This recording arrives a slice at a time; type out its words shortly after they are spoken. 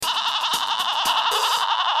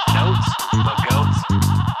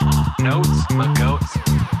Notes, my goats.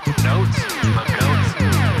 Notes, my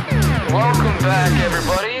goats. Welcome back,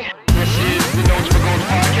 everybody. This is the Notes for Gold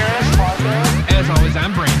podcast. As always,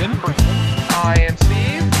 I'm Brandon. I am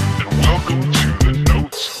Steve. And welcome to the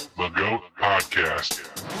Notes the Goat podcast.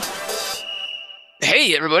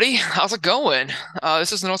 Hey, everybody. How's it going?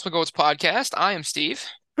 This is the Notes for Goats podcast. I am Steve.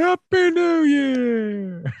 Happy New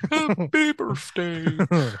Year! Happy birthday.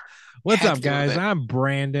 What's Happy up, guys? birthday. I'm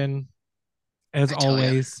Brandon, as I tell ya.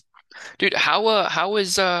 always. Dude, how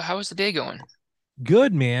is the day going?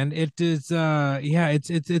 Good, man. It is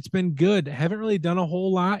it's been good. Haven't really done a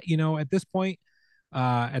whole lot, at this point.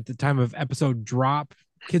 At the time of episode drop,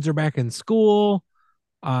 kids are back in school.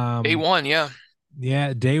 Day one, yeah.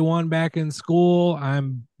 Yeah, day one back in school.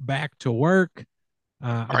 I'm back to work.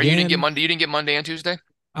 You didn't get Monday. You didn't get Monday and Tuesday?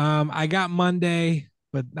 I got Monday,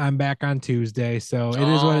 but I'm back on Tuesday, so it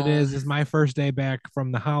is what it is. It's my first day back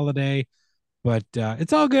from the holiday, but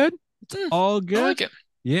it's all good. It's all I good. like it.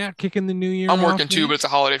 Yeah, kicking the new year I'm off, working too, man. but it's a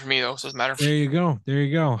holiday for me though, so it doesn't matter. There you go. There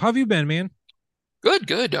you go. How have you been, man? Good.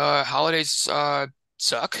 Holidays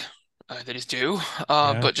suck. They just do.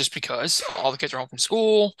 Yeah. But just because all the kids are home from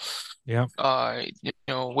school, Yeah.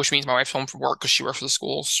 which means my wife's home from work because she works for the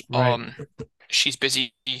schools. Right. She's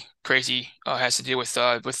busy, crazy, has to deal with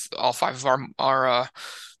all five of our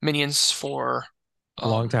minions for A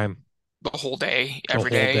long time. the whole day, The every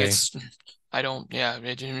whole day. day. It's I don't yeah.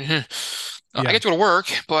 Yeah. I get to go to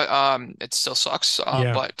work, but it still sucks.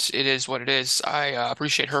 Yeah. But it is what it is. I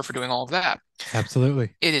appreciate her for doing all of that.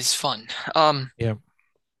 Absolutely. It is fun. I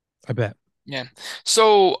bet. Yeah.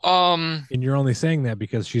 So, And you're only saying that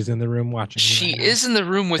because she's in the room watching you she right now. is in the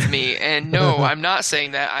room with me, and no, I'm not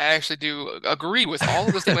saying that. I actually do agree with all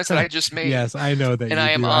of the statements that I just made. Yes, I know that And you I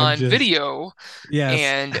am do. on video Yes.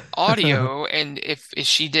 and audio, and if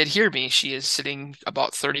she did hear me, she is sitting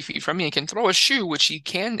about 30 feet from me and can throw a shoe, which she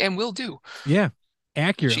can and will do. Yeah.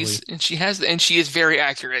 Accurately. She is very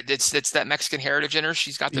accurate. It's that Mexican heritage in her.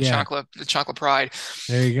 She's got the Yeah. chocolate pride.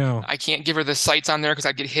 There you go. I can't give her the sights on there because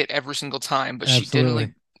I'd get hit every single time, but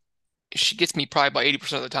Absolutely. she gets me probably about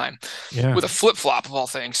 80% of the time Yeah. with a flip-flop of all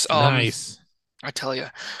things. Nice. I tell you.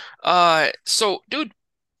 So, dude,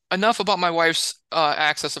 enough about my wife's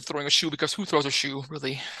access of throwing a shoe, because who throws a shoe,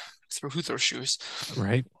 really? Who throws shoes?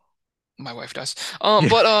 Right. My wife does. Yeah.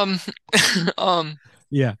 But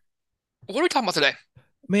Yeah. what are we talking about today?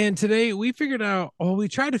 Man, today we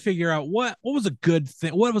tried to figure out what was a good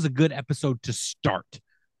thing, what was a good episode to start.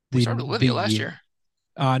 We started with Olivia last year.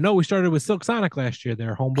 No, we started with Silk Sonic last year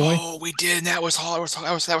there, homeboy. Oh, we did. And that was hot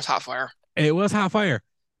fire. It was hot fire.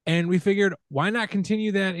 And we figured, why not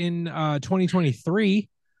continue that in 2023?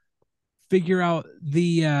 Figure out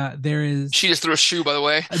there is She just threw a shoe, by the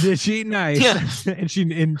way. did she nice. Yeah. and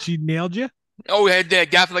she nailed you. Oh, yeah, it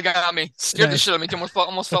did. Definitely got me. Scared the shit out of me.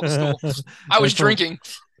 Almost fell the stool. I was drinking.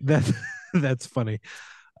 That's funny.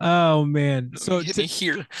 Oh man. So Hit me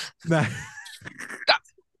here. Not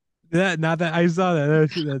that I saw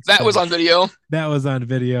that. That was on video. That was on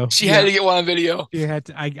video. She had to get one on video. You had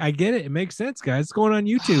to. I get it. It makes sense, guys. It's going on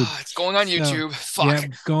YouTube. It's going on YouTube. Fuck. Yeah,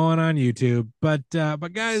 going on YouTube. But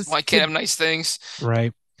guys, Why can't have nice things?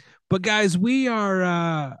 right. But guys, we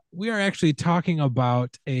are actually talking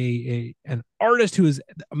about an artist who is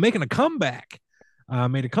making a comeback.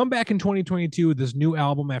 Made a comeback in 2022 with this new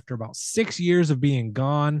album after about 6 years of being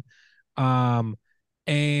gone.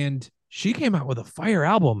 And she came out with a fire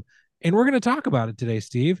album, and we're going to talk about it today,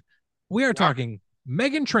 Steve. We are talking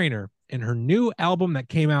Meghan Trainor and her new album that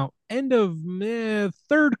came out end of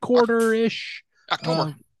third quarter-ish.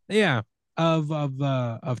 October. Of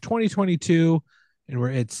 2022,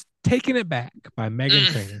 and it's Taking It Back by Meghan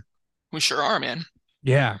Trainor. We sure are, man.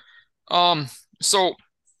 Yeah. So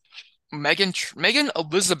Meghan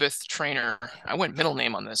Elizabeth Trainor. I went middle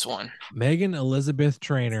name on this one. Meghan Elizabeth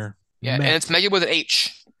Trainor. Yeah, and it's Meghan with an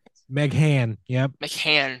H. Meghan. Yep.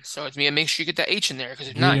 McCann. So it's me. Make sure you get that H in there, because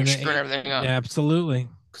if not, you're screwing everything up. Absolutely.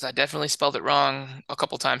 Because I definitely spelled it wrong a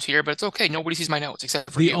couple times here, but it's okay. Nobody sees my notes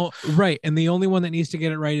except for you. Right, and the only one that needs to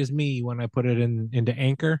get it right is me when I put it into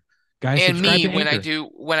Anchor. Guys, and subscribe me to when Anchor.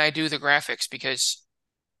 I do the graphics, because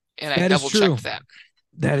I That is double true. checked that.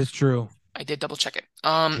 That is true. I did double check it.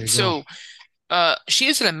 you So she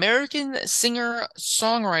is an American singer,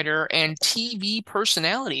 songwriter, and TV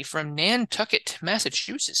personality from Nantucket,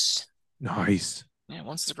 Massachusetts. Nice. Yeah,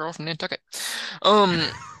 once the girl from Nantucket. Oh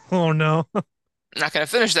no. Not gonna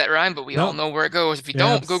finish that rhyme, but we all know where it goes. If you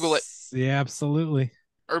don't, Google it. Yeah, absolutely.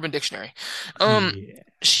 Urban Dictionary. Yeah.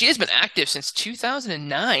 She has been active since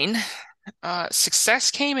 2009.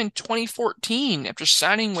 Success came in 2014 after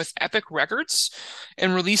signing with Epic Records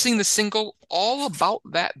and releasing the single All About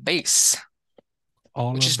That Bass.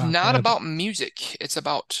 All which is about not that. about music. It's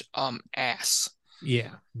about ass.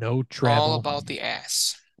 Yeah, no All travel. about the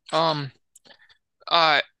ass. Um,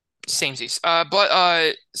 uh, Samesies.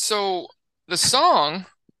 So the song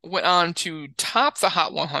went on to top the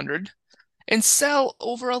Hot 100 and sell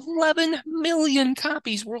over 11 million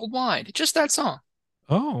copies worldwide. Just that song.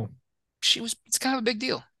 Oh, It's kind of a big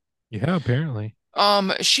deal. yeah, apparently.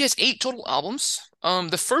 She has 8 total albums.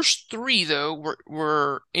 The first 3 though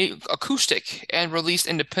were acoustic and released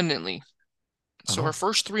independently. So her Oh,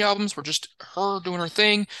 first 3 albums were just her doing her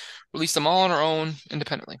thing, released them all on her own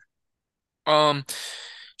independently. Um,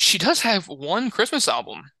 she does have one Christmas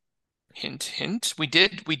album. Hint, hint. We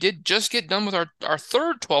did just get done with our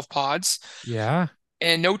third 12 pods. yeah.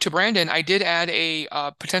 And note to Brandon, I did add a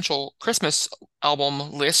potential Christmas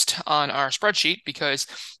album list on our spreadsheet because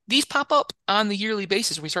these pop up on the yearly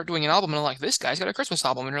basis. We start doing an album and I'm like, this guy's got a Christmas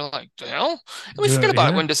album. And you're like, the hell? And we forget about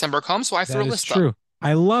it Yeah, when December comes, so I threw that a is list up. true.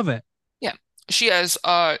 I love it. Yeah. She has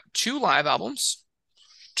 2 live albums,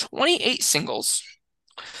 28 singles.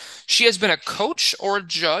 She has been a coach or a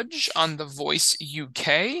judge on The Voice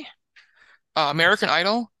UK, American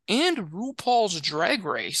Idol, and RuPaul's Drag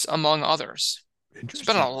Race, among others. She's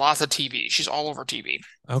been on Interesting. lots of TV. She's all over TV.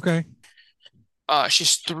 Okay. She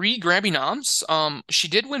has 3 Grammy noms. She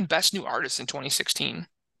did win Best New Artist in 2016,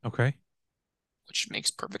 Okay. which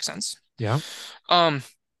makes perfect sense. Yeah. Um,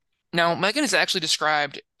 Now Megan is actually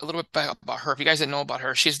described a little bit about her. If you guys didn't know about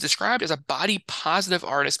her, she's described as a body positive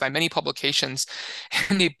artist by many publications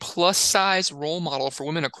and a plus size role model for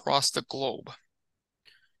women across the globe.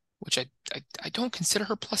 Which I don't consider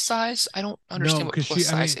her plus size. I don't No, understand what because plus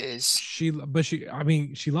I size mean,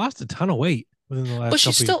 is. she lost a ton of weight within the But last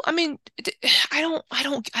she's couple still, I mean, I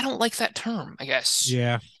don't like that term, I guess.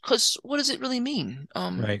 Yeah, Because what does it really mean?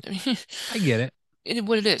 right. I mean, I get it. it is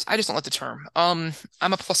what it is. I just don't like the term. I'm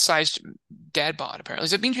a plus sized dad bod, apparently.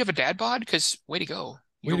 Does it mean you have a dad bod? Because way to go.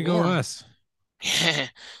 Way You're to go, warm. us.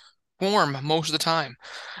 Warm most of the time.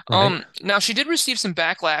 Right. Now she did receive some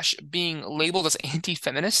backlash being labeled as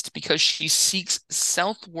anti-feminist because she seeks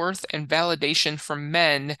self-worth and validation from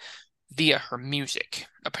men via her music,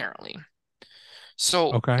 apparently.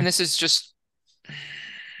 So, Okay. and this is just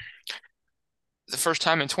the first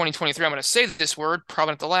time in 2023 I'm going to say this word,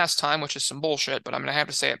 probably not the last time, which is some bullshit, but I'm going to have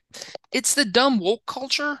to say it. It's the dumb woke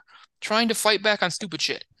culture trying to fight back on stupid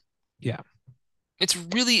shit. Yeah. It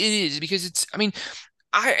is because I mean,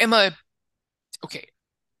 okay,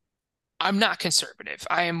 I'm not conservative.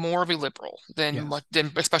 I am more of a liberal Yes.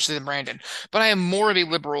 than especially than Brandon, but I am more of a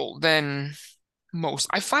liberal than most.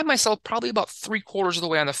 I find myself probably about 3/4 of the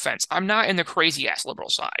way on the fence. I'm not in the crazy ass liberal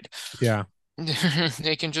side. Yeah.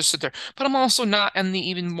 They can just sit there, but I'm also not in the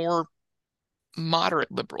even more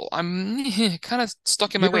moderate liberal. I'm kind of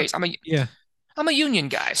stuck in my You're ways. yeah. I'm a union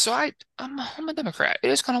guy, so I'm a Democrat. It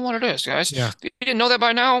is kind of what it is, guys. Yeah. If you didn't know that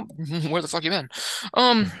by now, where the fuck you been?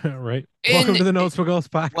 Um, Right. Welcome and to the Notes for Ghosts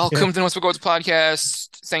welcome podcast. to the What's Goats podcast.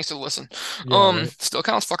 Thanks for the listen. Yeah, right. Still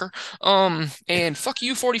counts, fucker. And fuck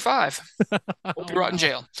you, 45. Hope you rot in Wow.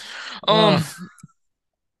 jail. Uh, Um,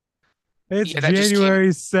 it's yeah, that just came.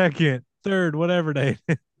 January 2nd, 3rd, whatever day.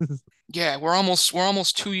 Yeah, we're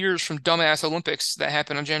almost 2 years from dumbass Olympics that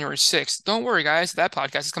happened on January 6th. Don't worry, guys. That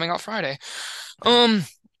podcast is coming out Friday. Um,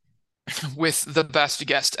 with the best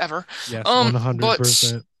guest ever. Yes, But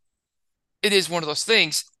 100%. it is one of those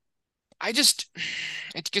things. I just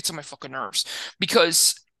it gets on my fucking nerves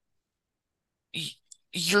because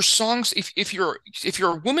your songs, if you're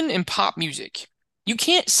a woman in pop music, you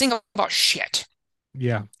can't sing about shit.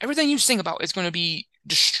 Yeah. Everything you sing about is going to be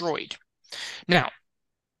destroyed. Now,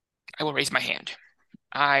 I will raise my hand.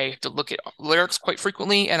 I have to look at lyrics quite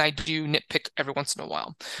frequently, and I do nitpick every once in a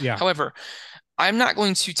while. Yeah. However, I'm not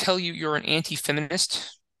going to tell you you're an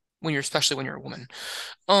anti-feminist especially when you're a woman,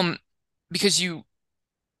 because you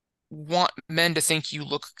want men to think you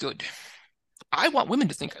look good. I want women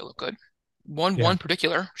to think I look good. Yeah. One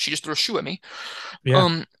particular, she just threw a shoe at me.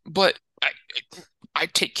 Yeah. But I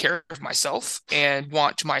take care of myself and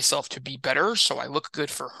want myself to be better, so I look good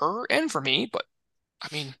for her and for me. But I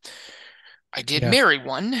mean, I did Yeah. marry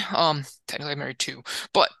one. Technically I married 2,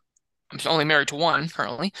 but I'm only married to one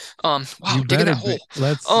currently. Wow, You digging better that be. hole.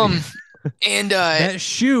 Let's see. And That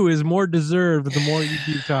shoe is more deserved the more you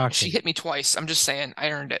keep she talking. hit me twice. I'm just saying,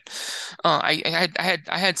 I earned it. I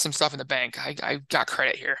had some stuff in the bank. I got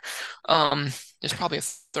credit here. There's probably a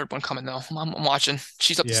third one coming though. I'm watching.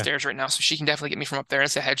 She's up the Yeah. stairs right now, so she can definitely get me from up there.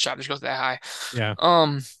 It's a headshot. Just goes that high. Yeah.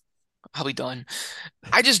 I'll be done.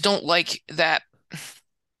 I just don't like that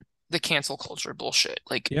the cancel culture bullshit.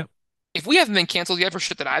 Like, Yep. if we haven't been canceled yet for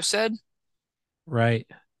shit that I've said, Right.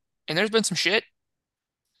 and there's been some shit,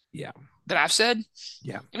 Yeah. that I've said.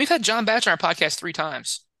 Yeah. And we've had John Batch on our podcast 3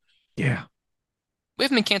 times. Yeah. We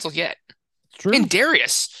haven't been canceled yet. It's true. And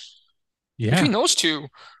Darius, Yeah. between those two,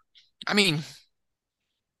 I mean,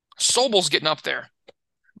 Sobel's getting up there.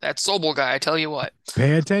 That Sobel guy, I tell you what.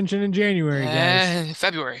 Pay attention in January, guys.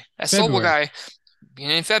 February. That Sobel February. guy,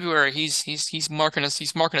 beginning in February, he's marking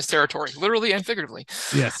his territory, literally and figuratively.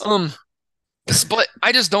 Yes. But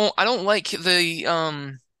I don't like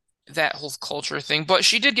the that whole culture thing. But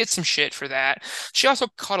she did get some shit for that. She also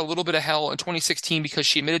caught a little bit of hell in 2016 because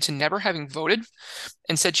she admitted to never having voted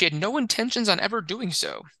and said she had no intentions on ever doing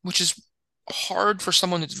so, which is hard for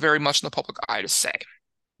someone that's very much in the public eye to say.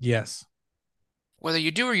 Yes. Whether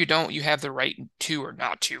you do or you don't, you have the right to or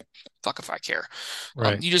not to. Fuck if I care.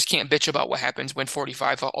 Right. You just can't bitch about what happens when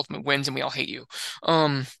 45 ultimate wins and we all hate you.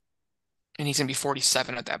 And he's gonna be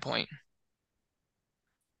 47 at that point.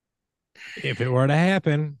 If it were to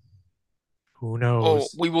happen, who Oh,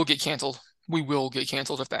 knows? we will get canceled. We will get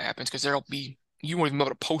canceled if that happens because you won't even be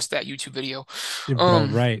able to post that YouTube video. Well,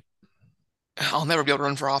 right. I'll never be able to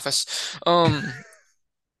run for office. Then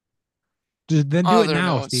do it other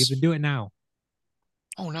now, notes. Steve. Then do it now.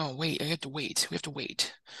 Oh no, wait, I have to wait. We have to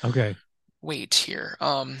wait. Okay. Wait here.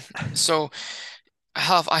 So I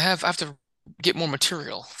have to get more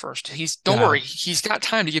material first. Don't worry, he's got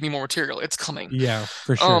time to give me more material. It's coming. Yeah,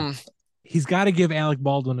 for sure. He's got to give Alec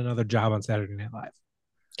Baldwin another job on Saturday Night Live.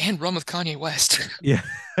 And run with Kanye West. Yeah,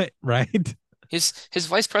 right. His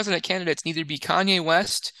vice president candidates neither be Kanye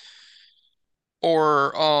West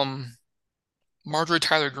or Marjorie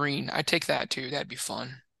Taylor Greene. I'd take that too. That'd be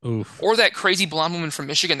fun. Oof. Or that crazy blonde woman from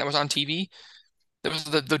Michigan that was on TV. There was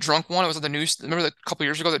the drunk one. It was on the news. Remember a couple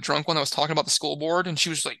years ago, the drunk one that was talking about the school board, and she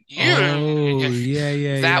was like, "Yeah,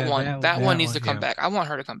 that one. That one needs to come back. I want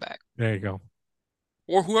her to come back." There you go.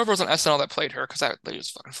 Or whoever was on SNL that played her, because that lady was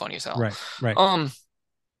fucking funny as hell. Right.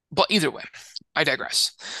 But either way, I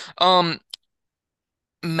digress.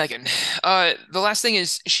 Meghan. The last thing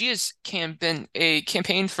is she has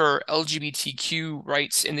campaigned for LGBTQ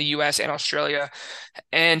rights in the US and Australia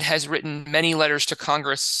and has written many letters to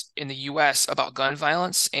Congress in the US about gun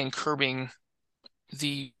violence and curbing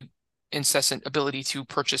the incessant ability to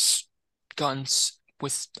purchase guns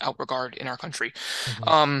without regard in our country.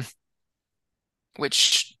 Mm-hmm.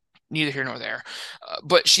 Which neither here nor there.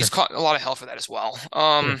 But she's caught a lot of hell for that as well.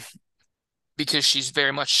 Because she's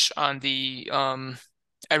very much on the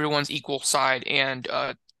everyone's equal side, and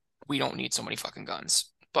we don't need so many fucking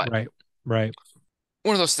guns. But right.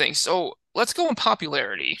 One of those things. So let's go in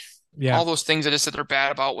popularity. Yeah. All those things I just said are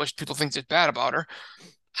bad about, which people think is bad about her.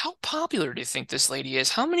 How popular do you think this lady is?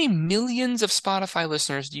 How many millions of Spotify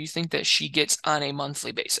listeners do you think that she gets on a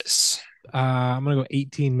monthly basis? I'm gonna go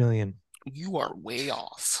 18 million. You are way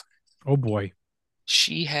off. Oh boy.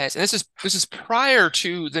 She has, and this is prior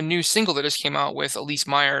to the new single that just came out with Elise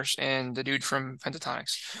Myers and the dude from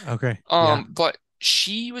Pentatonics. Okay. But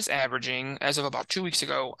she was averaging, as of about 2 weeks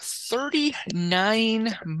ago,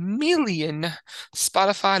 39 million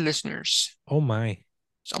Spotify listeners. Oh my.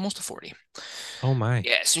 It's almost to 40. Oh my.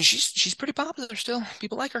 Yeah, so she's pretty popular still.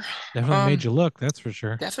 People like her. Definitely made you look, that's for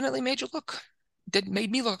sure. Definitely made you look.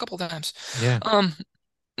 Made me look a couple times. Yeah.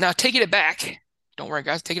 Now taking it back. Don't worry,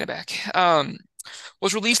 guys, taking it back.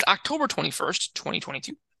 Was released October 21st,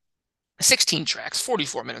 2022. 16 tracks,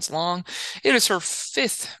 44 minutes long. It is her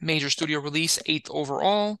 5th major studio release, 8th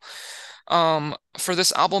overall. For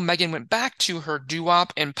this album, Meghan went back to her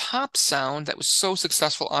doo-wop and pop sound that was so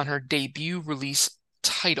successful on her debut release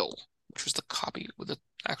Title, which was the copy with the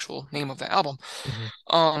actual name of the album.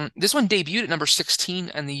 Mm-hmm. This one debuted at number 16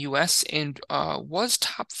 in the US and was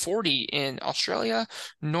top 40 in Australia,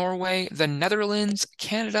 Norway, the Netherlands,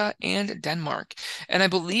 Canada, and Denmark. And I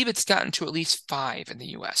believe it's gotten to at least 5 in the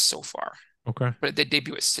US so far. Okay. But the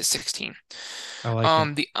debut is 16. I like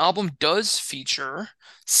it. The album does feature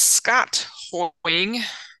Scott Hoying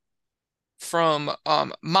from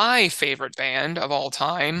my favorite band of all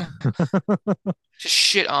time. Just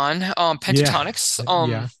shit on Pentatonics.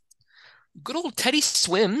 Yeah. Good old Teddy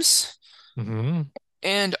Swims. Mm-hmm.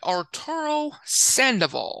 And Arturo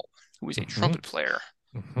Sandoval, who is a trumpet player.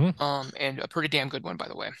 Mm-hmm. And a pretty damn good one, by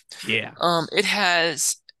the way. Yeah. It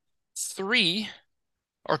has 2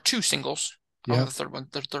 singles. Yeah. The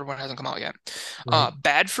third one hasn't come out yet. Right.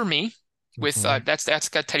 Bad for Me with that's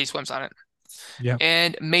got Teddy Swims on it. Yeah.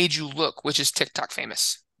 And Made You Look, which is TikTok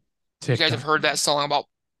famous. You guys have heard that song about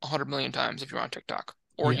 100 million times if you're on TikTok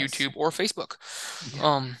or YouTube or Facebook.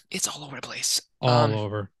 Yeah. It's all over the place. All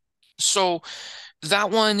over. So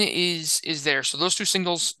that one is there. So those 2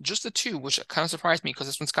 singles, just the 2, which kind of surprised me because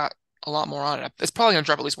this one's got a lot more on it. It's probably gonna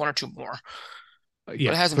drop at least 1 or 2 more. Yeah,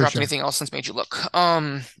 but it hasn't dropped anything else since Made You Look.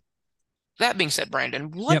 that being said,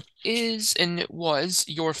 Brandon, what Yep. is and was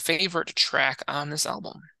your favorite track on this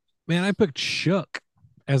album? Man, I picked Shook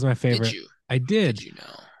as my Did favorite. you? I Did did. you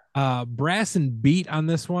know? Brass and beat on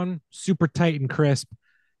this one, super tight and crisp.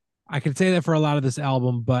 I could say that for a lot of this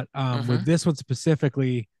album, but Mm-hmm. with this one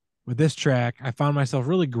specifically, with this track, I found myself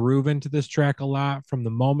really grooving to this track a lot from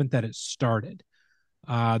the moment that it started.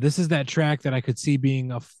 This is that track that I could see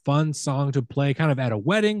being a fun song to play kind of at a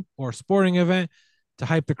wedding or a sporting event to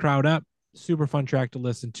hype the crowd up. Super fun track to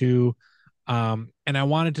listen to. And I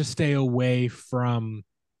wanted to stay away from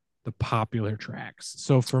the popular tracks.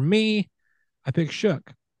 So for me, I picked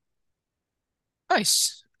Shook.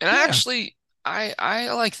 Nice. And I Yeah. actually I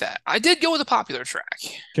like that. I did go with a popular track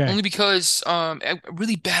Okay. only because I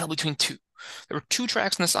really battled between two. There were two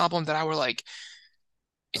tracks on this album that I were like,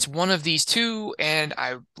 it's one of these two, and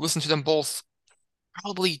I listened to them both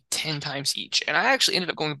probably 10 times each. And I actually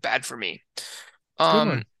ended up going bad for me. Good Um,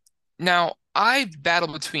 one. Now I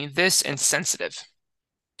battled between this and Sensitive.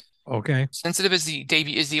 Okay. Sensitive is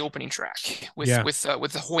the opening track Yeah. with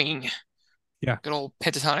the wing, Yeah. good old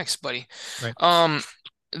pentatonics, buddy. Right.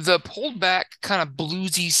 The pulled back kind of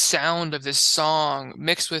bluesy sound of this song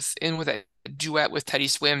mixed with a duet with Teddy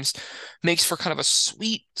Swims makes for kind of a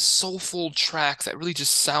sweet, soulful track that really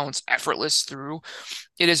just sounds effortless through.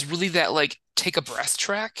 It is really that like take a breath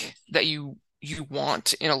track that you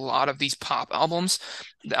want in a lot of these pop albums.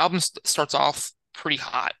 The album starts off pretty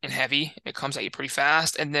hot and heavy. It comes at you pretty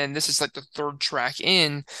fast, and then this is like the third track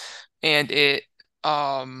in, and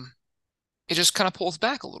um it just kind of pulls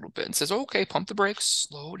back a little bit and says, "Okay, pump the brakes,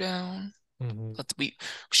 slow down. Mhm. Let the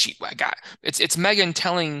she I got it's Meghan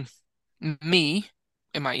telling me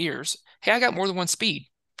in my ears, "Hey, I got more than one speed.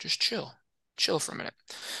 Just chill. Chill for a minute."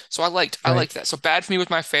 So I Right. liked that. So Bad for Me was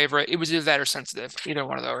my favorite. It was either that or Sensitive. Either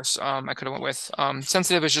one of those. I could have went with.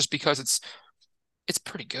 Sensitive is just because it's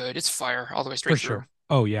pretty good. It's fire all the way For straight through. sure.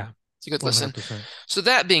 Oh yeah. It's a good listen. 100%. So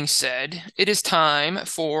that being said, it is time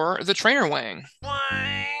for the Trainer Wang.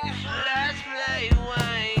 Wang, let's play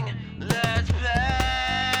Wang, let's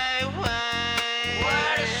play Wang.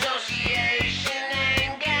 Word association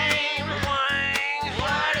and game. Wang,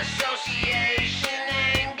 word association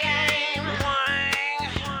and game. Wang,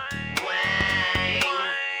 Wang.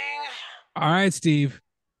 All right, Steve.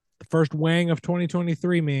 The first wang of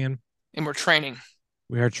 2023, man. And we're training.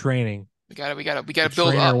 We are training. We gotta The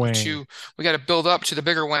build Trainer up Wang. to we gotta build up to the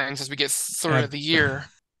bigger wangs as we get through the year.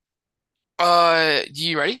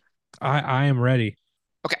 You ready? I am ready.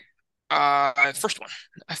 Okay. First one.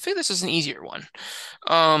 I feel this is an easier one.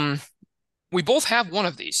 Um, we both have one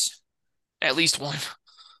of these, at least one.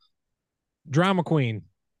 Drama Queen.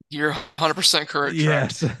 You're 100% correct.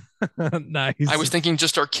 Yes. Nice. I was thinking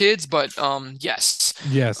just our kids, but yes.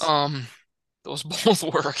 Yes. Those both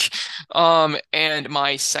work. And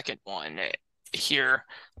my second one here,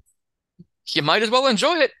 you might as well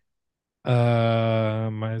enjoy it.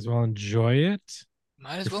 Might as well enjoy it.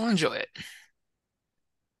 Might as well enjoy it.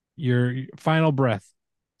 Your final breath.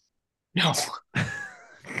 No.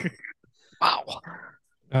 Wow.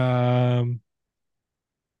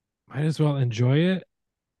 Might as well enjoy it.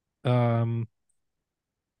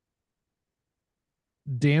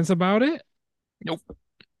 Dance about it. Nope.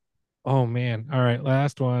 Oh man. All right,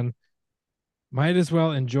 last one. Might as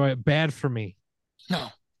well enjoy it. Bad for me. No.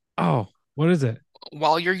 Oh, what is it?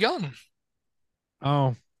 While you're young, Oh,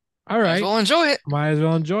 all might as right. well enjoy it. Might as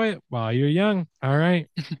well enjoy it while you're young. All right.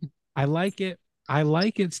 I like it. I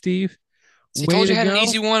like it, Steve. See, Way told you to I had an go.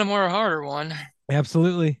 easy one and more a harder one.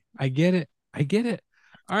 Absolutely. I get it. I get it.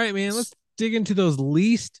 All right, man. Let's dig into those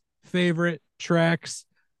least favorite tracks.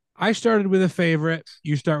 I started with a favorite.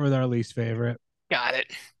 You start with our least favorite. Got it.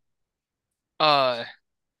 Uh,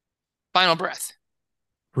 Final Breath.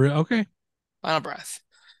 Okay. Final Breath.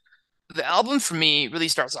 The album for me really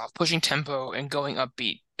starts off pushing tempo and going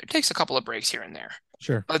upbeat. It takes a couple of breaks here and there.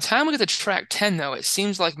 Sure. By the time we get to track 10, though, it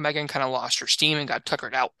seems like Meghan kind of lost her steam and got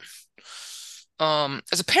tuckered out.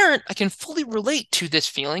 As a parent, I can fully relate to this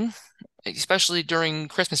feeling, especially during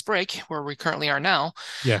Christmas break, where we currently are now.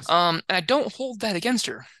 Yes. And I don't hold that against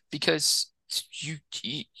her because you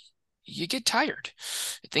get tired.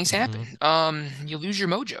 Things happen. You lose your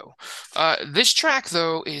mojo. This track,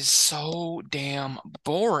 though, is so damn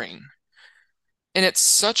boring. And it's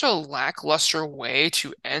such a lackluster way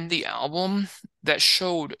to end the album that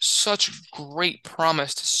showed such great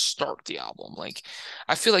promise to start the album. Like,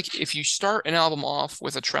 I feel like if you start an album off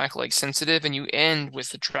with a track like Sensitive and you end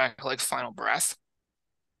with a track like Final Breath,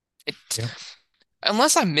 it Yep.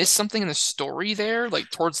 unless I missed something in the story there, like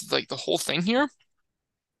towards like the whole thing here,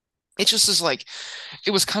 it just is like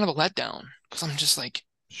it was kind of a letdown because I'm just like,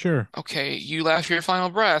 Sure. okay, you left your final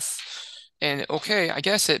breath And okay, I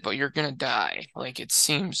guess it, but you're gonna die. Like it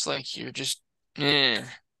seems like you're just eh.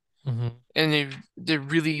 Mhm. And they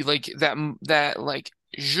really like that like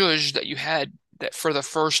zhuzh that you had that for the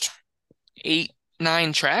first 8,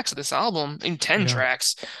 9 tracks of this album, in 10 Yeah.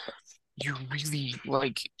 tracks, you really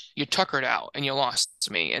like you tuckered out and you lost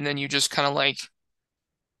me. And then you just kind of like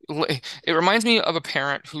it reminds me of a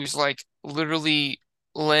parent who's like literally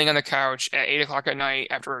laying on the couch at 8 o'clock at night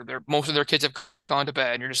after most of their kids have gone to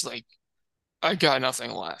bed, and you're just like, I got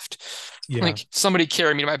nothing left. Yeah. Like somebody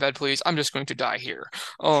carry me to my bed, please. I'm just going to die here.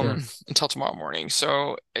 Sure. Until tomorrow morning.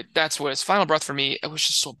 So that's what his final breath for me. It was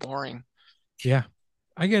just so boring. Yeah.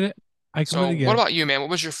 I get it. I So completely get what it. about you, man? What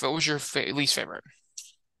was your least favorite?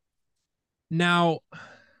 Now,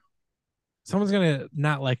 someone's gonna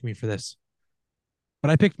not like me for this,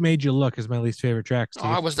 but I picked "Made You Look" as my least favorite track, Oh,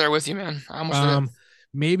 I Steve. was there with you, man. I almost did it.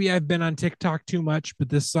 Maybe I've been on TikTok too much, but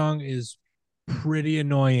this song is pretty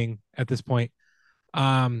annoying at this point.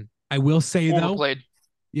 I will say though, Overplayed.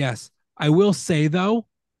 yes, I will say though,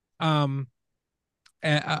 um,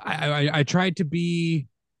 I tried to be,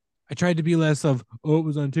 I tried to be less of, oh, it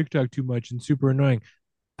was on TikTok too much and super annoying.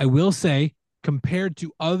 I will say, compared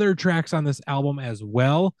to other tracks on this album as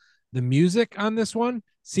well, the music on this one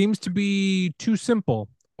seems to be too simple,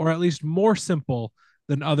 or at least more simple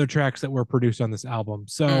than other tracks that were produced on this album.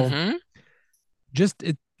 So Mm-hmm. just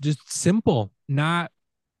simple, not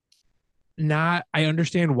I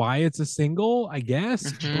understand why it's a single, I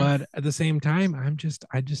guess, Mm-hmm. but at the same time, I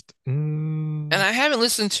just And I haven't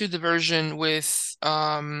listened to the version with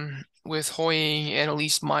Hoying and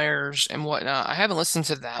Elise Myers and whatnot. I haven't listened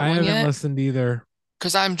to that I one haven't yet listened either.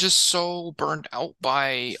 because I'm just so burned out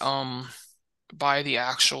by the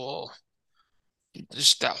actual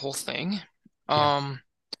just that whole thing. Yeah. Um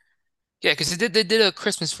yeah, because they did a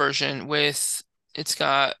Christmas version with it's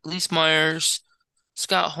got Elise Myers,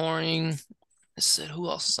 Scott Horing. Let's see, who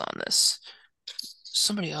else is on this?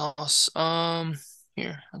 Somebody else.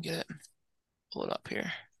 Here, I'll get it. Pull it up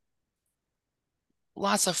here.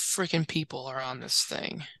 Lots of freaking people are on this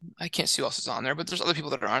thing. I can't see who else is on there, but there's other people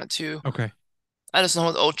that are on it too. Okay. I just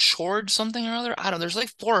know, oh, Chord something or other. I don't know. There's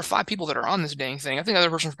like 4 or 5 people that are on this dang thing. I think the other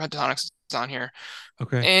person from Pentatonix is on here.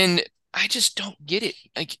 Okay. And I just don't get it.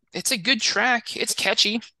 Like, it's a good track. It's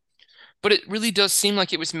catchy, but it really does seem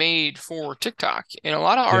like it was made for TikTok. And a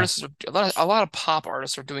lot of Yeah. artists, a lot of pop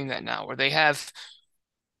artists are doing that now, where they have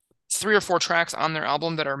 3 or 4 tracks on their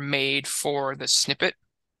album that are made for the snippet.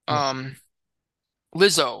 Yeah. Um,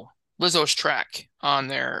 Lizzo's track on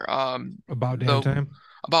there, About damn the time.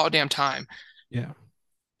 About Damn Time. Yeah.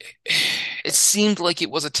 It seemed like it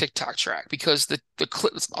was a TikTok track because the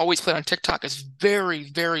clip that's always played on TikTok is very,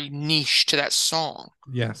 very niche to that song.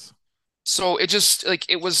 Yes. So it just like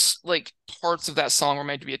it was like parts of that song were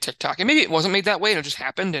made to be a TikTok. And maybe it wasn't made that way and it just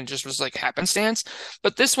happened and just was like happenstance.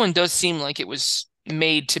 But this one does seem like it was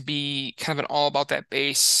made to be kind of an all about that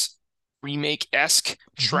bass remake-esque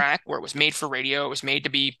track where it was made for radio. It was made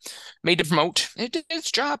to promote. It did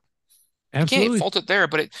its job. I can't Absolutely. fault it there,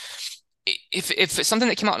 but if it's something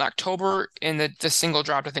that came out in October and the single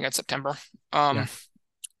dropped, I think in September, Yeah.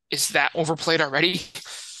 is that overplayed already?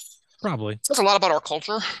 Probably. Says a lot about our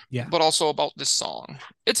culture, Yeah. but also about this song.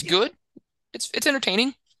 It's good. It's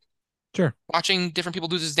entertaining. Sure. Watching different people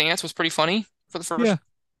do this dance was pretty funny for the first Yeah.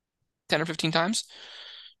 10 or 15 times,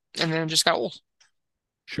 and then it just got old.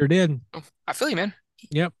 Sure did. I feel you, man.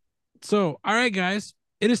 Yep. So, all right, guys,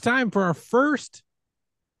 it is time for our first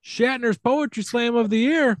Shatner's Poetry Slam of the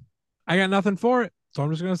year. I got nothing for it, so I'm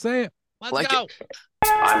just gonna say it. Let's Like go. it.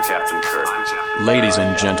 I'm Captain Kirk. Ladies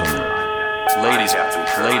and gentlemen, ladies, Captain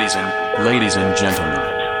Kirk. ladies and gentlemen,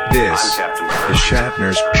 This I'm Captain Kirk. is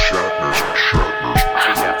Shatner's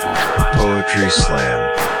I'm Captain Kirk. Poetry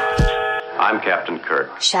Slam. I'm Captain Kirk.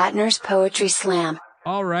 Shatner's Poetry Slam.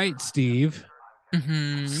 All right, Steve.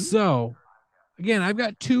 Mm-hmm. So, again, I've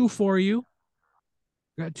got two for you.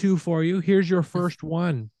 Here's your first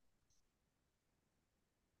one.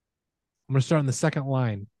 I'm going to start on the second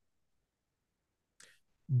line.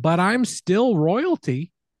 But I'm still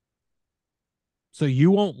royalty. So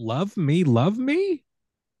you won't love me? Love me?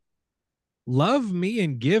 Love me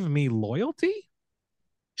and give me loyalty?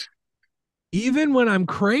 Even when I'm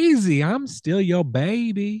crazy, I'm still your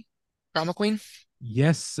baby. Drama Queen.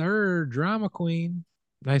 Yes, sir. Drama queen.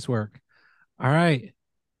 Nice work. All right.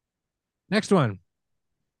 Next one.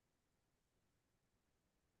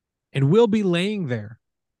 And we'll be laying there,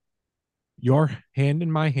 your hand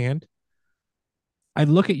in my hand. I'd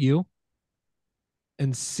look at you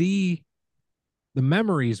and see the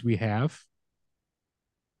memories we have.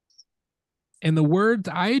 And the words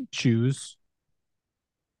I'd choose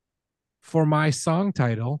for my song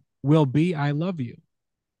title will be I Love You.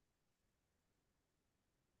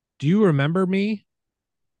 Do you remember me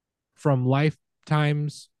from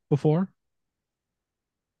lifetimes before?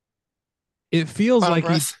 It feels Final like he,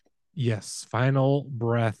 breath. yes, final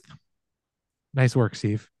breath. Nice work,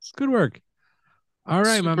 Steve. Good work. All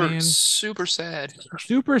right, my Super, man. super sad.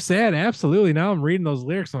 Super sad. Absolutely. Now I'm reading those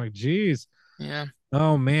lyrics. I'm like, geez. Yeah.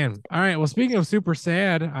 Oh man. All right. Well, speaking of super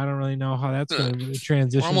sad, I don't really know how that's going to We're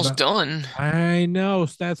transition, almost but done. I know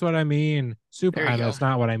that's what I mean. Super. There I you know go. that's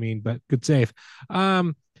not what I mean, but good save.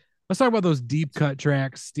 Um, let's talk about those deep cut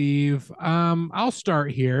tracks, Steve. I'll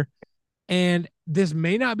start here, and this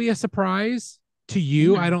may not be a surprise to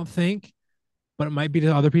you, I don't think, but it might be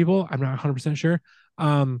to other people. I'm not 100% sure.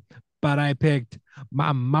 Um, but I picked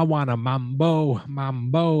Mama Wanna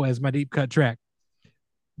Mambo as my deep cut track.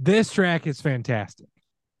 This track is fantastic.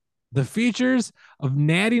 The features of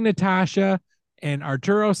Natty Natasha and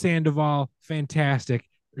Arturo Sandoval, fantastic,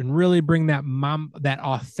 and really bring that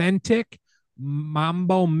authentic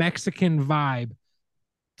mambo Mexican vibe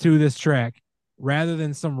to this track, rather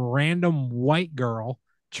than some random white girl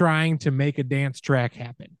trying to make a dance track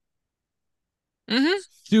happen. Mm-hmm.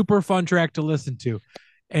 Super fun track to listen to,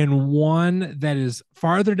 and one that is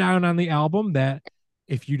farther down on the album that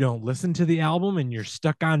if you don't listen to the album and you're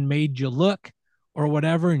stuck on Made You Look or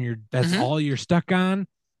whatever, and that's Mm-hmm. all you're stuck on,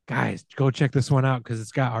 guys, go check this one out because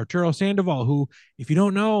it's got Arturo Sandoval, who, if you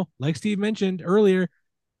don't know, like Steve mentioned earlier,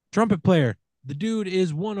 trumpet player. The dude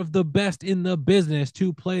is one of the best in the business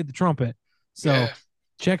to play the trumpet. So Yeah.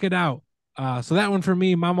 check it out. So that one for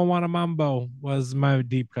me, Mama Wanna Mambo, was my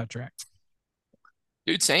deep cut track.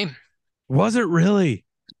 Dude, same. Was it really?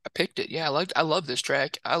 I picked it. Yeah, I love this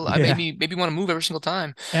track. I Yeah, maybe want to move every single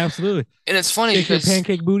time. absolutely. And it's funny Shake your because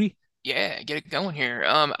pancake booty. yeah, get it going here.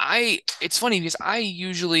 It's funny because I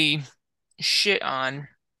usually shit on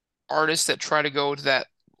artists that try to go to that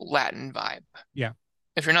Latin vibe. Yeah.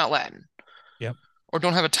 If you're not Latin Yep. or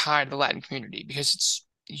don't have a tie to the Latin community because it's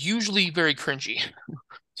usually very cringy.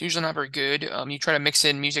 It's usually not very good. You try to mix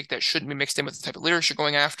in music that shouldn't be mixed in with the type of lyrics you're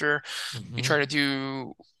going after. You try to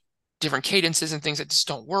do different cadences and things that just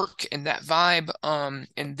don't work in that vibe.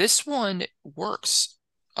 And this one works.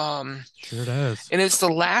 Sure does. And it's the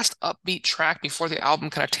last upbeat track before the album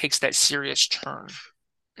kind of takes that serious turn.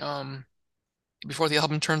 Before the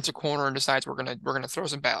album turns the corner and decides we're gonna throw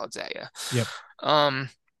some ballads at you. Yep.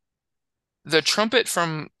 The trumpet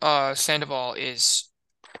from Sandoval is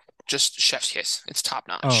just chef's kiss. It's top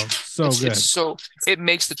notch. Oh, so good. It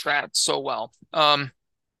makes the track so well.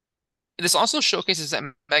 This also showcases that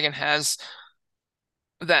Meghan has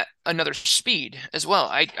that another speed as well.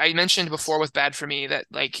 I mentioned before with Bad for Me that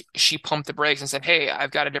like she pumped the brakes and said, "Hey,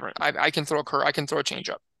 I've got a different. I can throw a curve. I can throw a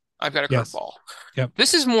changeup. I've got a Yes. curveball." Yep.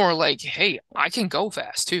 This is more like, "Hey, I can go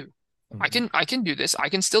fast too. Mhm. I can do this. I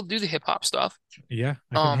can still do the hip hop stuff. Yeah,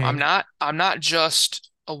 I can hang. I'm not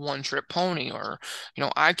just a one trick pony or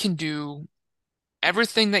I can do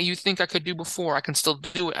everything that you think I could do before. I can still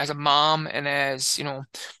do it as a mom and as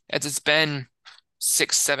it's been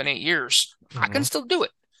 6, 7, 8 years. I can Mhm. still do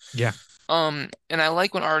it. Yeah. And I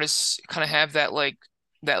like when artists kind of have that like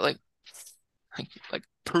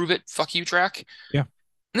prove it, fuck you track. Yeah.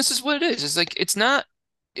 And this is what it is. It's like it's not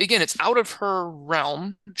again, it's out of her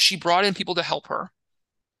realm. She brought in people to help her.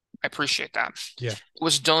 I appreciate that. Yeah. It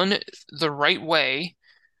was done the right way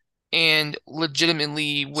and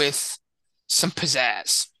legitimately with some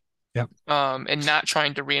pizzazz. Yep. And not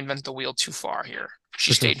trying to reinvent the wheel too far here.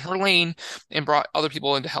 She For sure. stayed in her lane and brought other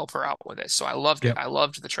people in to help her out with it. So I loved Yep. it. I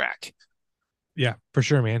loved the track. Yeah, for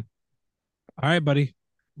sure, man. All right, buddy.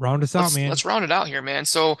 Round us out, man. Let's round it out here, man.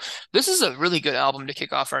 So this is a really good album to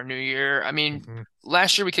kick off our new year. I mean, Mhm.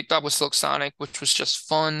 last year we kicked off with Silk Sonic, which was just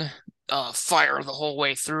fun, fire the whole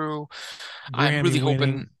way through. Grammy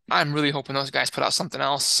winning. I'm really hoping those guys put out something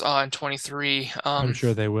else in 23. I'm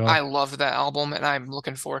sure they will. I loved that album and I'm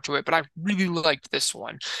looking forward to it, but I really liked this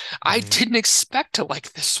one. I Mhm. didn't expect to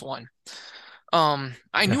like this one.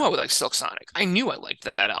 I knew I would like Silk Sonic. I knew I liked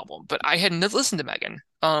that album, but I hadn't listened to Meghan.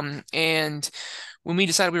 And when we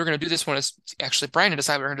decided we were going to do this one, actually Brandon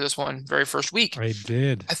decided we were going to do this one very first week. I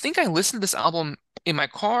did. I think I listened to this album in my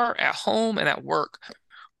car, at home, and at work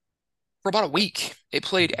for about a week. It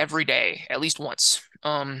played every day, at least once.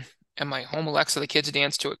 And my home Alexa, the kids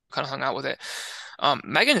danced to it, kind of hung out with it.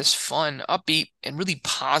 Meghan is fun, upbeat, and really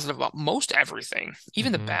positive about most everything.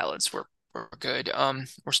 Even the Mhm. ballads were good.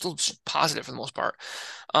 We're still positive for the most part.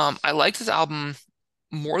 I liked this album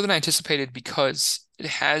more than I anticipated because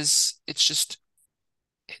it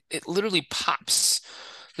literally pops.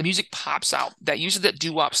 The music pops out. That uses that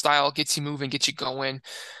doo-wop style, gets you moving, gets you going.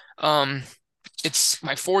 It's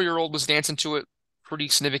my 4-year-old was dancing to it pretty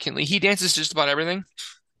significantly. He dances just about everything.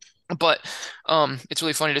 But it's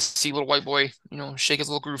really funny to see little white boy, shake his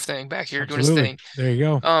little groove thing back here doing his Absolutely. thing. There you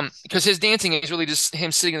go. Because his dancing is really just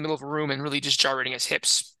him sitting in the middle of a room and really just gyrating his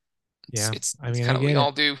hips. Yeah. It's I mean, kind I of what we get all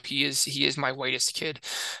it. do. He is my whitest kid.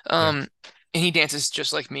 Yeah. And he dances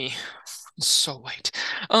just like me. So white.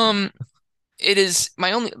 It is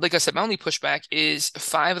my only, like I said, my only pushback is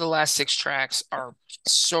 5 of the last 6 tracks are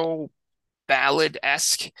so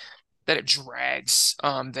ballad-esque that it drags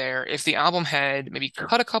there. If the album had maybe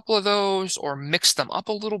cut a couple of those or mixed them up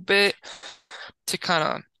a little bit to kind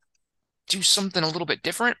of do something a little bit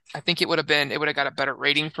different, I think it would have got a better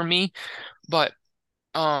rating from me. But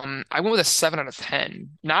I went with a 7 out of 10.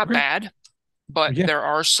 Not Okay. bad, but Yeah. there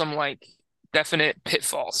are some like definite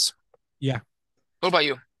pitfalls. Yeah. What about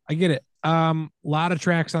you? I get it. Lot of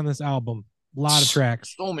tracks on this album. A lot of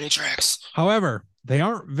tracks. So many tracks. However, they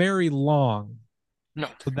aren't very long. No.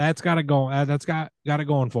 So that's got to go. That's got it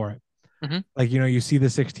going for it. Mhm. Like, you see the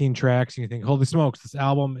 16 tracks and you think, holy smokes, this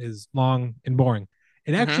album is long and boring.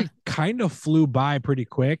 It actually kind of flew by pretty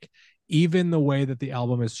quick, even the way that the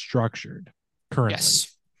album is structured currently.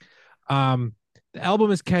 Yes. The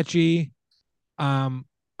album is catchy.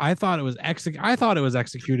 I thought it was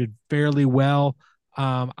executed fairly well.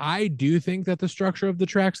 I do think that the structure of the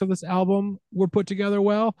tracks of this album were put together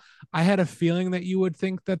well. I had a feeling that you would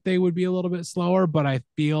think that they would be a little bit slower, but I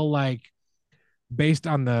feel like based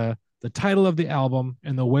on the title of the album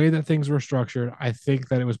and the way that things were structured, I think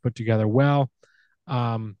that it was put together well.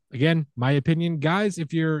 Again, my opinion, guys,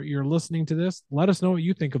 if you're listening to this, let us know what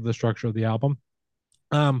you think of the structure of the album.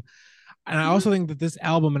 And I also think that this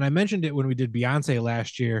album, and I mentioned it when we did Beyonce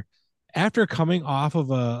last year, after coming off of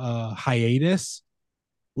a hiatus,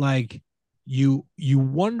 like you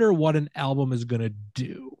wonder what an album is going to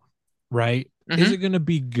do, right? Is it going to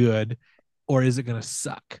be good or is it going to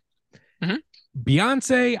suck?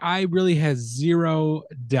 Beyonce, I really had zero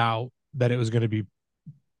doubt that it was going to be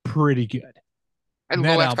pretty good. I had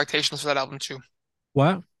low expectations for that album too.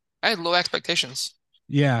 What? I had low expectations.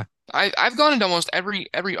 Yeah. I've gone into almost every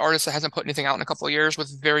artist that hasn't put anything out in a couple of years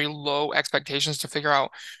with very low expectations to figure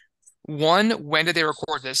out, one, when did they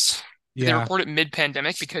record this? Did they record it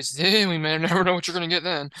mid-pandemic? Because we may never know what you're going to get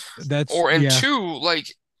then. Two,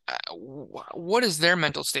 like, what is their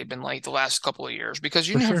mental state been like the last couple of years? Because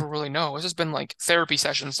you never really know. This has been like therapy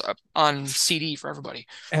sessions on CD for everybody.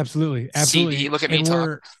 Absolutely. CD, look at me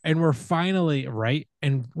talk. We're finally, right?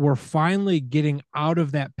 And we're finally getting out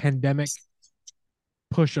of that pandemic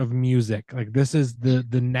push of music. Like, this is the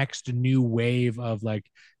next new wave of like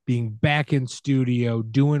being back in studio,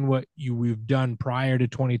 doing what we've done prior to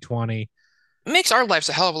 2020. It makes our lives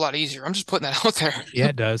a hell of a lot easier. I'm just putting that out there. Yeah,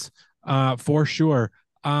 it does. For sure.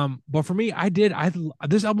 But for me,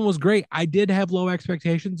 this album was great. I did have low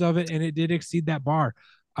expectations of it and it did exceed that bar.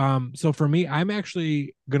 So for me, I'm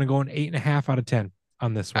actually gonna go an 8.5 out of 10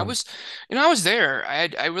 on this one. I was there.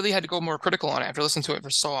 I really had to go more critical on it after listening to it for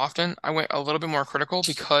so often. I went a little bit more critical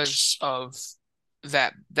because of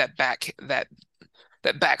that back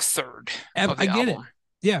third of the I get album. it.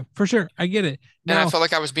 Yeah, for sure. I get it. And I felt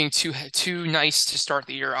like I was being too nice to start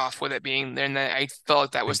the year off with it being there, and then I felt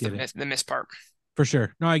like that was the miss part. For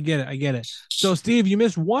sure. No, I get it. So, Steve, you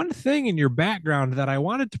missed one thing in your background that I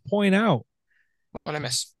wanted to point out. What I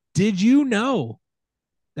miss? Did you know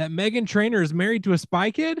that Meghan Trainor is married to a Spy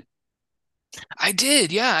Kid? I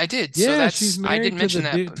did. Yeah, I did. Yeah, so she's married I didn't mention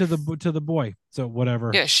that to the boy. So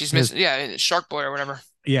whatever. Yeah, she's missing. Yeah, Shark Boy or whatever.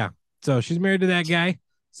 Yeah. So she's married to that guy.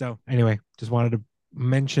 So anyway, just wanted to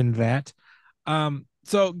mention that.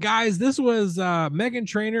 So guys, this was Meghan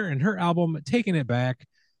Trainor and her album Taking It Back.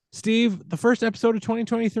 Steve, the first episode of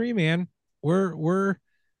 2023, man. We're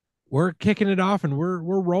kicking it off and we're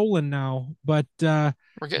rolling now. But we're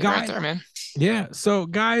getting right there, man. Yeah. So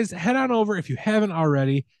guys, head on over if you haven't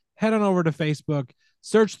already. Head on over to Facebook,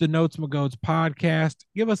 search the Notes McGoats podcast,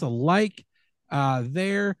 give us a like.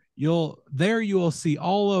 There you will see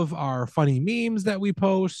all of our funny memes that we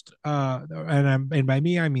post. And by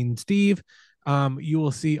me I mean Steve. You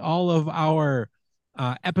will see all of our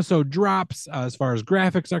episode drops as far as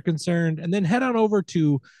graphics are concerned, and then head on over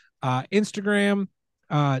to Instagram,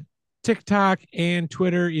 TikTok, and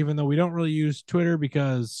Twitter. Even though we don't really use Twitter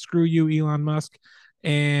because screw you, Elon Musk.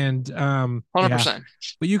 And 100%.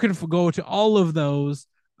 But you can go to all of those.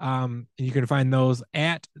 And you can find those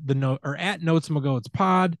at at Notes McGoats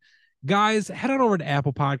Pod. Guys, head on over to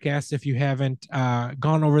Apple Podcasts if you haven't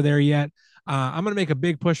gone over there yet. I'm gonna make a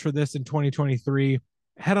big push for this in 2023.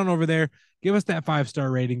 Head on over there, give us that 5-star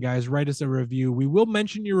rating, guys. Write us a review. We will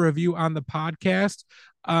mention your review on the podcast.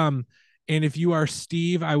 And if you are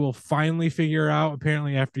Steve, I will finally figure out,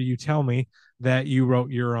 apparently after you tell me that you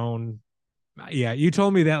wrote your own. Yeah, you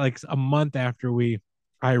told me that like a month after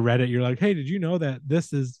I read it. You're like, hey, did you know that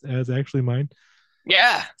this is actually mine?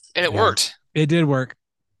 Yeah, and it Yeah. worked. It did work.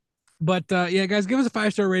 But yeah, guys, give us a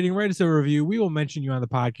 5-star rating, write us a review. We will mention you on the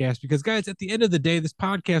podcast because, guys, at the end of the day, this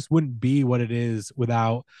podcast wouldn't be what it is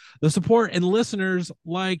without the support and listeners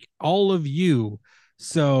like all of you.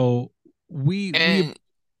 So And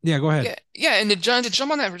yeah, go ahead. yeah, and to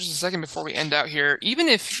jump on that for just a second before we end out here, even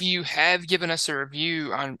if you have given us a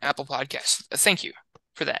review on Apple Podcasts, thank you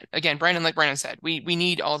for that. Again, Brandon, like Brandon said, we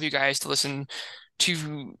need all of you guys to listen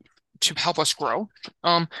to help us grow.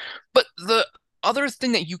 But the other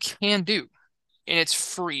thing that you can do, and it's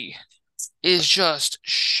free, is just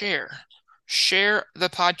share the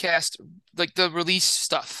podcast, like the release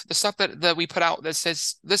stuff, the stuff that we put out that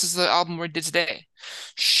says this is the album we did today.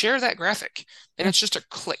 Share that graphic, and it's just a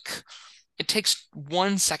click. It takes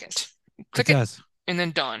 1 second. Click it, and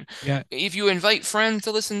then done. Yeah. If you invite friends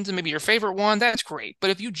to listen to maybe your favorite one, that's great. But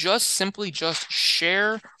if you just simply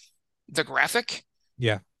share the graphic,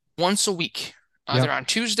 yeah, once a week, either on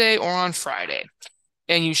Tuesday or on Friday,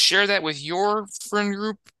 and you share that with your friend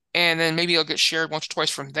group, and then maybe it'll get shared once or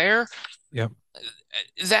twice from there. Yep.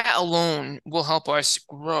 That alone will help us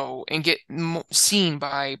grow and get seen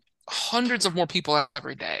by hundreds of more people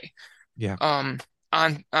every day. Yeah. On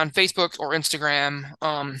Facebook or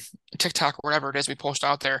Instagram, TikTok, or whatever it is we post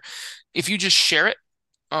out there. If you just share it,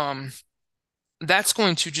 that's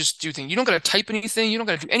going to just do things. You don't got to type anything. You don't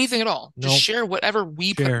got to do anything at all. Just share whatever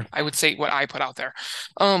put. I would say what I put out there.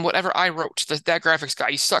 Whatever I wrote. That graphics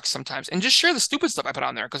guy, he sucks sometimes. And just share the stupid stuff I put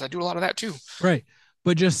on there because I do a lot of that too. Right.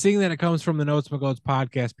 But just seeing that it comes from the Notes McGoats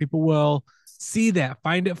podcast, people will see that,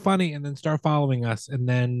 find it funny, and then start following us. And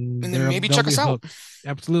then maybe check us out.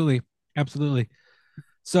 Absolutely. Absolutely.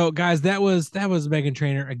 So, guys, that was Meghan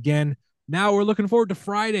Trainor again. Now we're looking forward to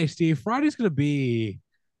Friday, Steve. Friday's going to be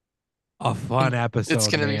a fun episode. It's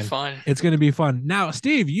going to be fun. It's going to be fun. Now,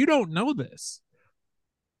 Steve, you don't know this,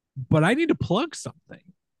 but I need to plug something.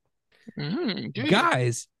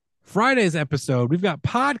 Guys, Friday's episode, we've got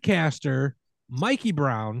podcaster Mikey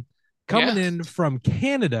Brown coming in from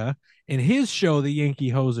Canada in his show, The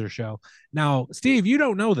Yankee Hoser Show. Now, Steve, you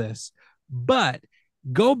don't know this, but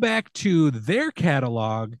go back to their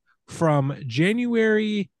catalog from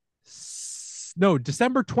December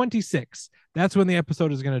 26th. That's when the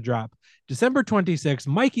episode is going to drop. December 26th,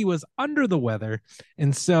 Mikey was under the weather.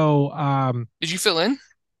 And so did you fill in?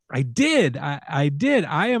 I did. I did.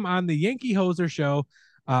 I am on the Yankee Hoser Show,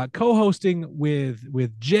 co-hosting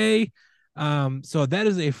with Jay. So that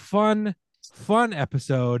is a fun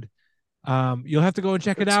episode. You'll have to go and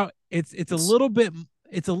check it out. It's a little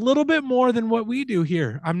bit more than what we do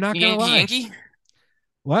here. I'm not gonna lie. Yankee?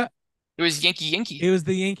 What? It was Yankee. It was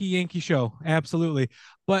the Yankee Show. Absolutely.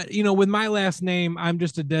 But with my last name, I'm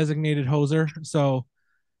just a designated hoser. So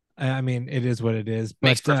I mean, it is what it is. But,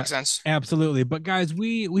 makes perfect sense. Absolutely. But guys,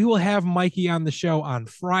 we will have Mikey on the show on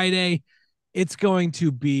Friday. It's going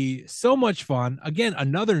to be so much fun. Again,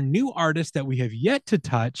 another new artist that we have yet to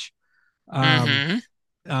touch.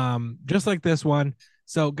 Just like this one.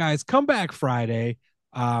 So guys, come back Friday.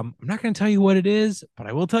 I'm not going to tell you what it is, but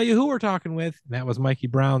I will tell you who we're talking with. And that was Mikey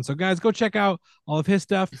Brown. So guys, go check out all of his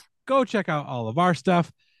stuff. Go check out all of our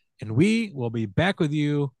stuff. And we will be back with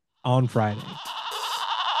you on Friday.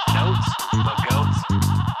 Notes, McGoats.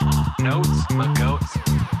 Notes, McGoats.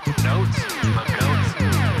 Notes, McGoats.